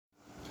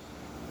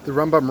The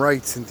Rambam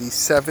writes in the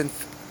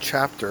 7th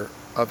chapter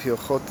of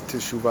Hilchot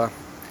Teshuvah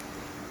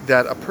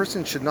that a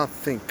person should not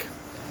think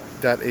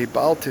that a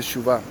Baal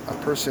Teshuvah,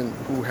 a person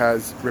who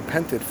has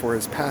repented for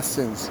his past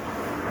sins,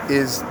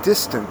 is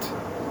distant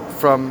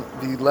from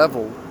the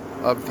level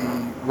of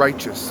the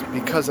righteous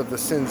because of the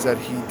sins that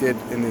he did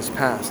in his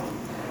past.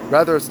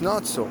 Rather, it's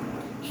not so.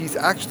 He's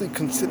actually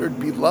considered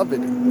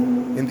beloved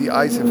in the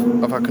eyes of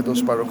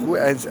HaKadosh Baruch Hu,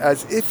 as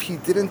if he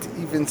didn't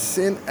even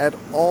sin at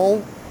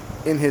all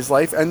in his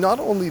life. And not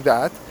only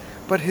that,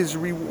 but his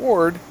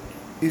reward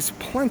is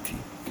plenty,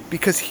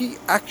 because he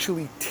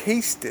actually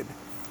tasted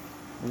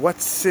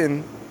what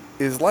sin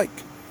is like.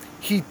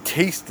 He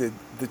tasted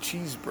the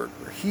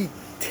cheeseburger. He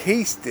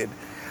tasted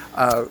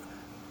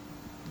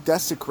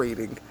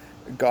desecrating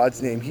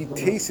God's name. He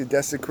tasted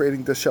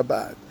desecrating the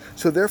Shabbat.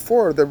 So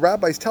therefore, the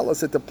rabbis tell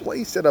us that the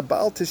place that a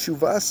Baal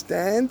Teshuvah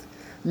stand,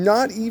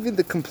 not even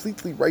the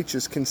completely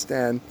righteous can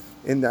stand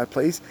in that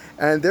place.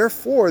 And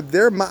therefore,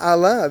 their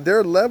ma'ala,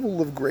 their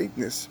level of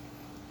greatness,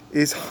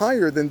 is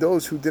higher than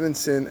those who didn't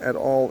sin at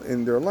all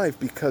in their life,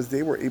 because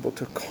they were able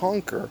to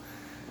conquer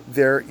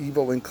their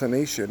evil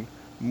inclination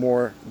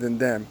more than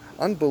them.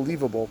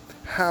 Unbelievable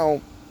how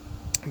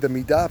the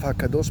midah of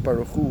HaKadosh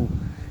Baruch Hu,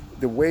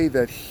 the way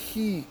that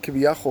he,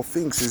 Kiviyachol,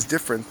 thinks is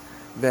different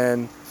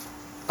than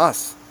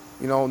us.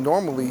 You know,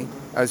 normally,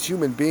 as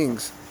human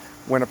beings,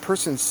 when a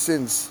person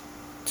sins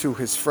to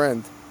his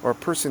friend, or a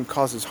person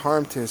causes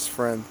harm to his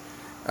friend,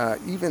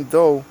 even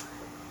though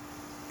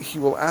he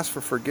will ask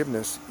for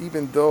forgiveness,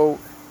 even though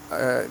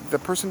the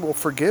person will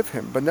forgive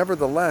him, but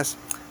nevertheless,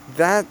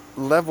 that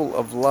level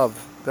of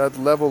love, that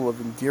level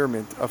of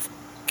endearment, of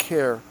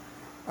care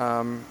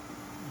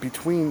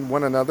between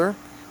one another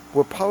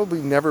will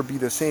probably never be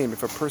the same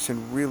if a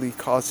person really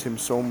caused him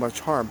so much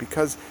harm,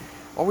 because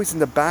always in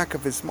the back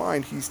of his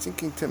mind he's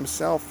thinking to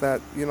himself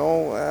that,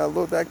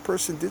 look, that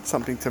person did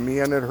something to me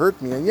and it hurt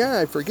me, and yeah,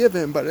 I forgive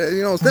him, but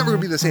it's never going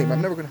to be the same.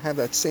 I'm never going to have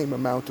that same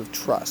amount of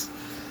trust.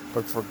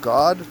 But for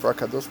God, for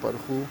HaKadosh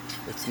Baruch Hu,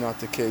 it's not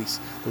the case.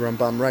 The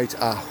Rambam writes,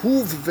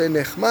 Ahuv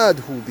ve'nechmad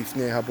hu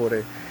lifnei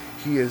haboreh.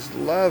 He is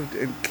loved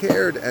and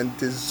cared and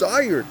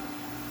desired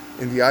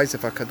in the eyes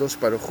of HaKadosh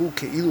Baruch Hu,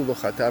 ke'ilu lo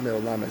chata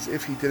me'olam, as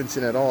if he didn't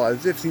sin at all,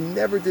 as if he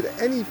never did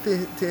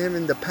anything to him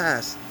in the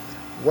past.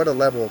 What a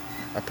level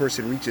a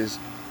person reaches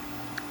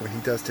when he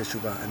does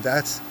teshuvah. And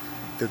that's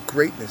the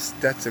greatness,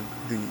 that's the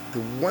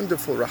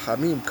wonderful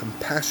rahamim,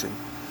 compassion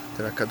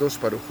that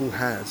HaKadosh Baruch Hu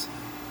has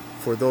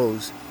for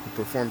those who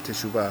perform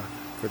teshuvah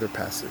for their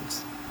past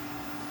sins.